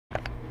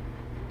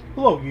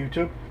Hello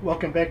YouTube,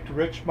 welcome back to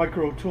Rich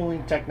Micro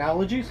Tooling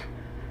Technologies.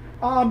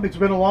 It's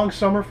been a long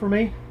summer for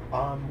me.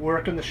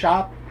 Work in the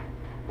shop,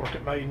 work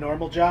at my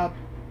normal job,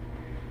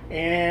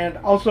 and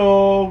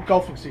also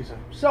golfing season.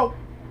 So,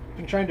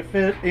 been trying to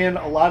fit in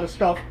a lot of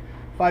stuff,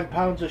 5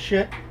 pounds of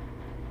shit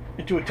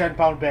into a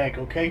 10-pound bag,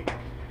 okay?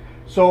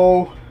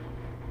 So,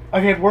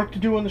 I've had work to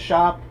do in the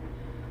shop.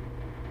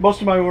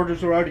 Most of my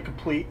orders are already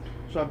complete,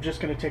 so I'm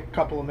just going to take a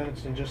couple of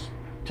minutes and just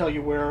tell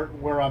you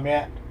where I'm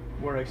at,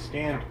 where I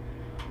stand.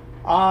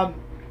 My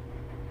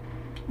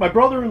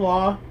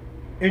brother-in-law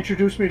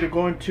introduced me to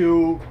going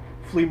to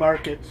flea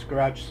markets,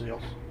 garage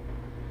sales.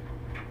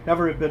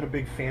 Never have been a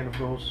big fan of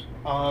those.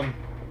 I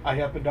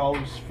happen to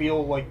always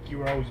feel like you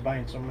were always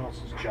buying someone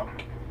else's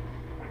junk.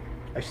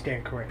 I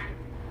stand corrected.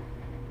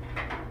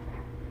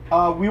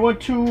 We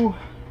went to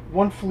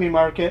one flea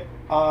market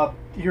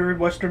here in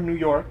Western New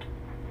York,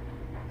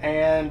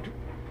 and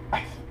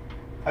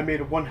I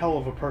made one hell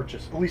of a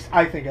purchase. At least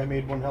I think I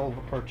made one hell of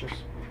a purchase.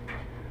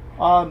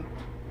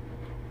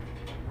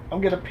 I'm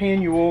going to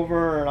pan you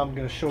over and I'm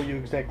going to show you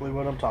exactly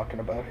what I'm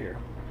talking about here.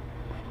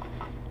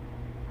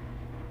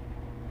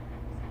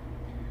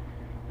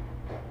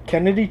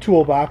 Kennedy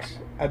Toolbox.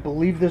 I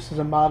believe this is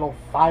a model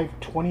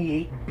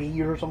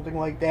 528B or something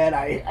like that.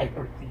 I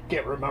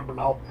can't remember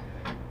now.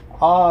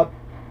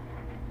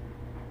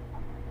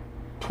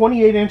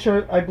 28 inch,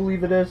 I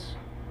believe it is.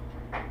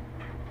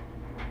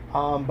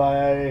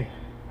 By,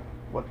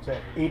 what's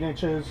that, 8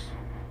 inches.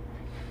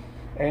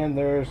 And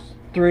there's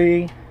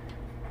 3,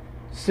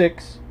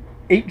 6,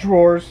 8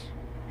 drawers,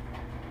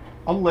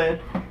 a lid,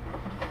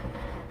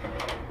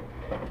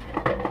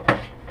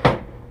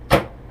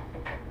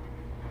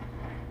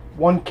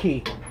 one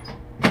key.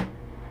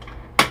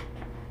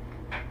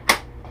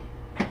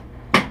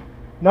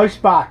 Nice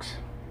box.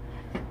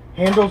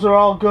 Handles are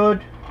all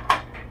good.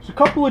 There's a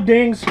couple of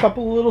dings, a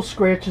couple of little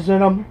scratches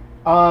in them,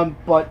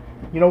 but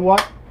you know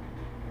what?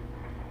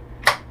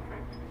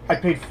 I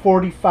paid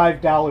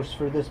 $45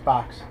 for this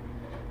box.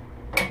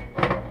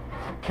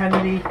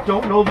 Kennedy,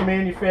 don't know the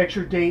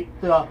manufacture date.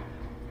 The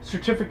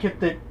certificate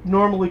that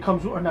normally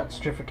comes, or not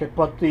certificate,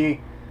 but the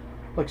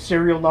like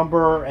serial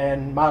number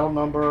and model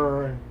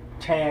number and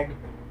tag,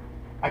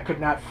 I could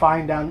not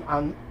find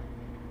on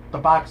the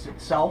box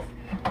itself.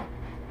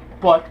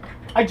 But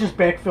I just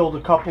backfilled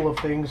a couple of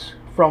things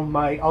from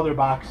my other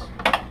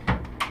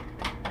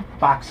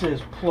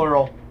boxes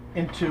plural,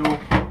 into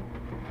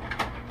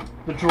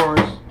the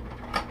drawers,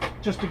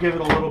 just to give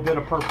it a little bit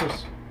of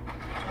purpose.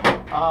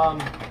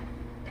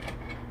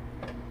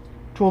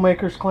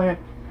 Toolmaker's clamp.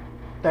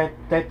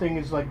 That thing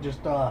is like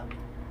just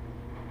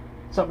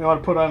something you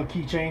want to put on a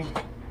keychain.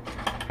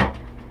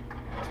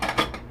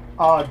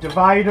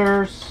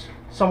 Dividers.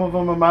 Some of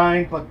them are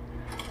mine, but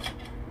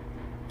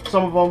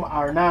some of them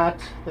are not,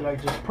 that I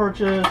just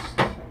purchased.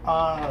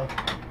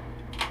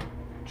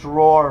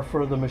 Drawer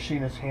for the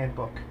machinist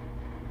handbook.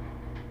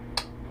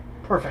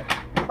 Perfect.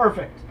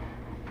 Perfect.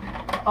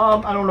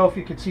 I don't know if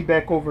you can see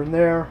back over in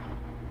there,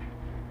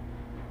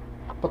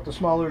 but the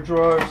smaller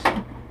drawers,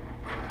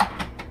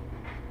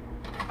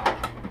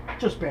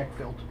 just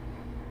backfilled.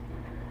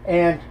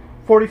 And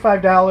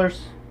 $45,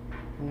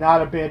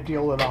 not a bad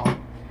deal at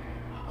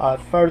all.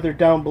 Farther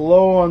down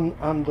below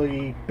on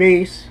the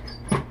base,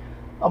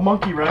 a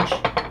monkey wrench,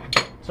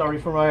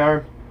 sorry for my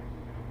arm,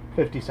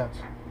 50 cents.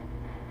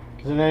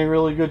 Is it in any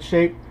really good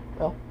shape?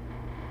 Well,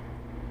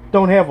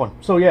 don't have one.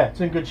 So yeah,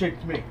 it's in good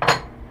shape to me.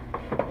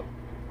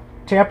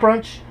 Tap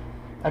wrench.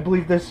 I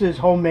believe this is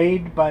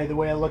homemade by the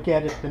way I look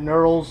at it. The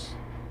knurls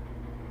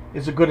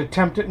is a good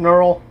attempt at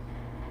knurl.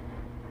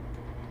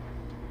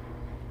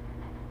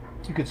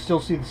 You could still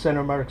see the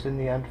center marks in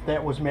the end. If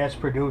that was mass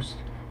produced,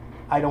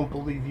 I don't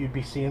believe you'd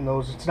be seeing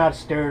those. It's not a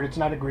Starrett, it's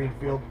not a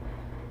Greenfield.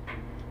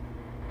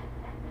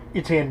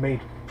 It's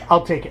handmade.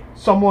 I'll take it.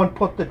 Someone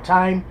put the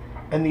time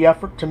and the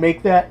effort to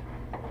make that.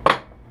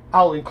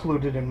 I'll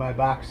include it in my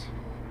box.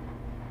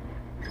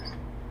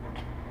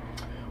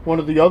 One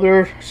of the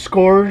other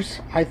scores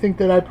I think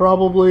that I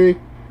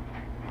probably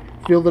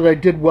feel that I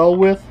did well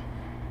with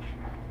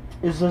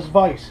is this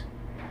vise.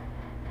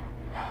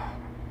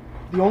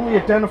 The only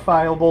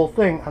identifiable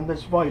thing on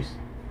this vise,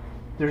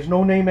 there's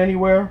no name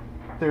anywhere,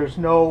 there's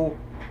no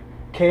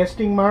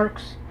casting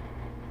marks.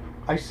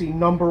 I see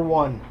number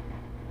 1.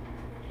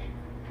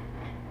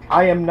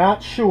 I am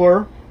not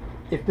sure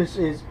if this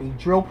is a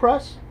drill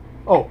press.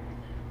 Oh,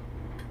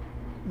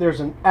 there's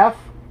an F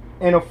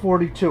and a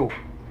 42.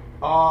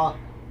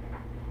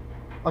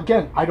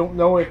 Again, I don't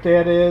know if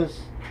that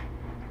is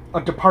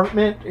a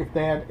department, if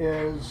that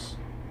is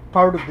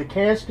part of the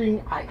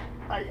casting. I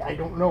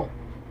don't know.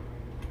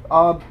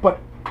 But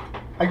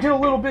I did a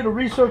little bit of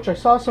research. I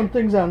saw some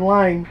things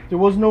online. There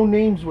was no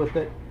names with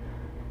it.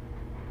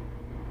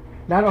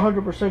 Not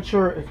 100%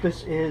 sure if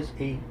this is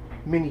a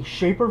mini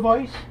shaper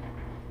vise,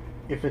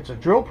 if it's a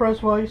drill press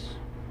vise,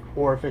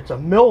 or if it's a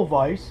mill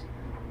vise.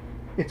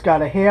 It's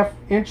got a 1/2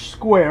 inch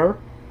square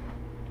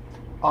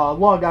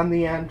lug on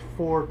the end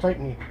for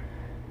tightening.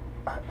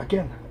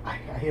 Again, I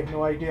have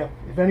no idea.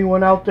 If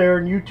anyone out there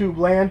in YouTube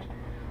land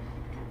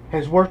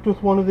has worked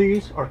with one of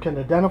these or can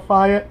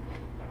identify it,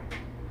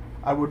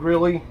 I would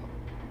really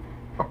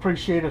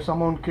appreciate if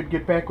someone could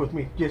get back with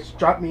me. Just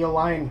drop me a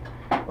line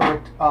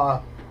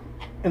or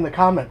in the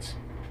comments.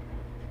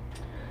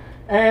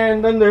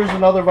 And then there's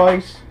another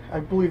vise. I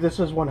believe this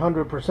is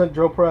 100%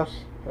 drill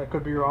press. I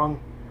could be wrong.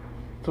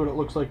 That's what it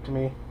looks like to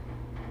me.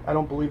 I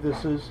don't believe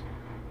this is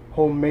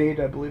homemade.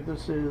 I believe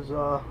this is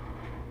a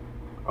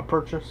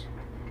purchase.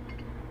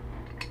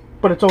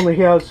 But it only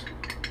has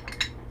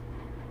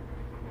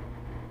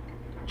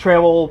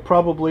travel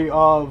probably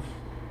of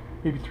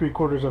maybe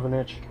 3/4 of an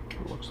inch.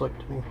 It looks like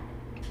to me.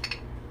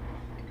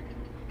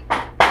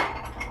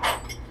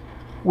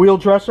 Wheel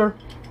dresser.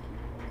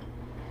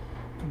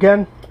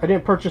 Again, I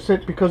didn't purchase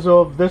it because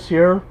of this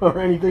here or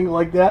anything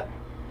like that.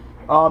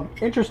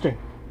 Interesting.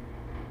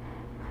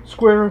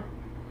 Square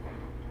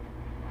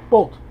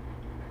bolt.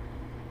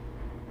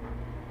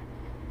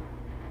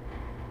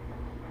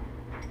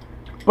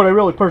 But I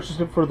really purchased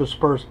it for the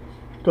spurs,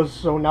 because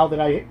so now that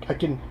I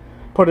can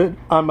put it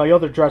on my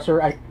other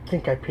dresser. I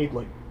think I paid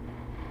like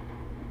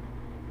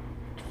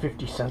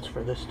 50 cents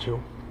for this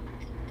too.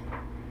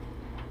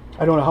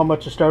 I don't know how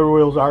much the starter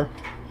wheels are,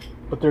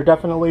 but they're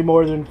definitely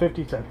more than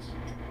 50 cents.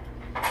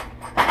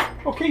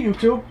 Okay,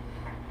 YouTube,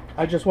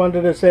 I just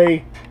wanted to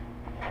say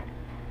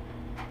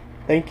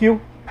thank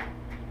you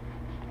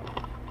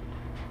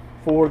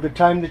for the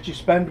time that you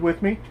spend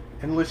with me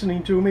and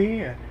listening to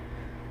me and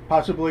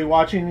possibly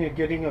watching and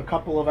getting a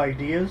couple of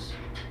ideas.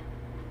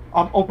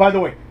 Oh, by the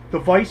way, the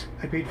vise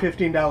I paid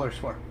 $15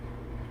 for.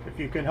 If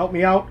you can help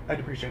me out, I'd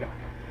appreciate it.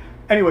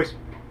 Anyways,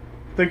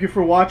 thank you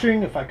for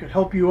watching. If I could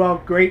help you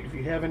out, great. If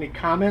you have any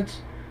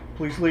comments,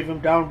 please leave them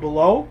down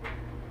below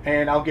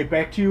and I'll get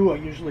back to you. I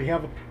usually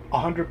have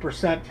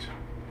 100%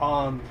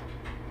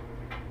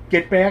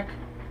 get back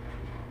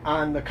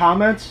on the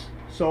comments.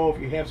 So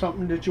if you have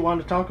something that you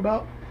want to talk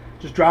about,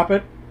 just drop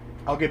it.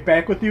 I'll get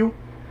back with you.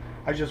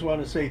 I just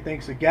want to say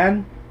thanks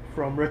again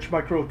from Rich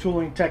Micro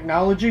Tooling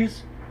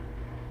Technologies,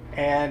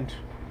 and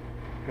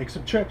make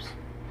some chips.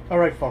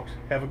 Alright folks,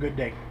 have a good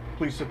day.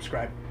 Please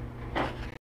subscribe.